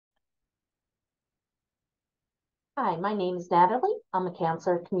Hi, my name is Natalie. I'm a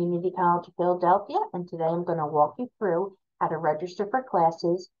counselor at Community College of Philadelphia, and today I'm going to walk you through how to register for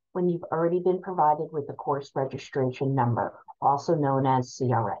classes when you've already been provided with the course registration number, also known as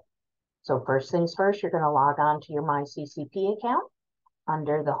CRN. So first things first, you're going to log on to your MyCCP account.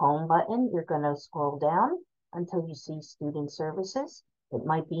 Under the Home button, you're going to scroll down until you see Student Services. It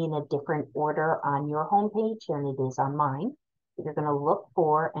might be in a different order on your homepage than it is on mine. You're going to look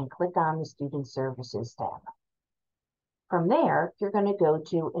for and click on the Student Services tab. From there, you're going to go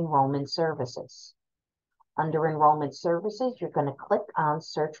to Enrollment Services. Under Enrollment Services, you're going to click on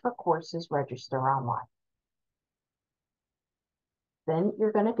Search for Courses, Register Online. Then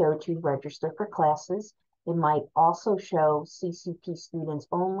you're going to go to Register for Classes. It might also show CCP students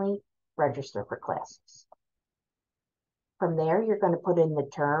only, Register for Classes. From there, you're going to put in the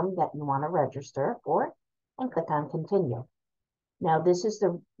term that you want to register for and click on Continue. Now, this is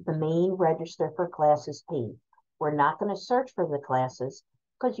the main Register for Classes page. We're not going to search for the classes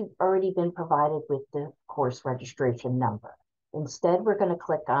because you've already been provided with the course registration number. Instead, we're going to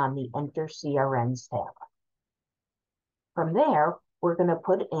click on the Enter CRNs tab. From there, we're going to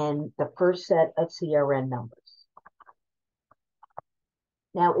put in the first set of CRN numbers.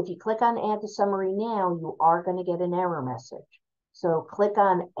 Now, if you click on Add to Summary now, you are going to get an error message. So click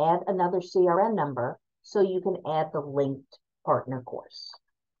on Add another CRN number so you can add the linked partner course.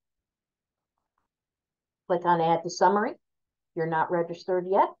 Click on Add to Summary. You're not registered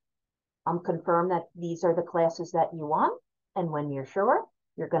yet. Confirm that these are the classes that you want. And when you're sure,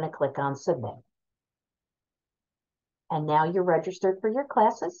 you're going to click on Submit. And now you're registered for your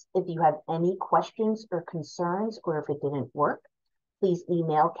classes. If you have any questions or concerns, or if it didn't work, please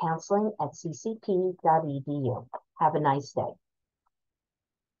email counseling@ccp.edu. Have a nice day.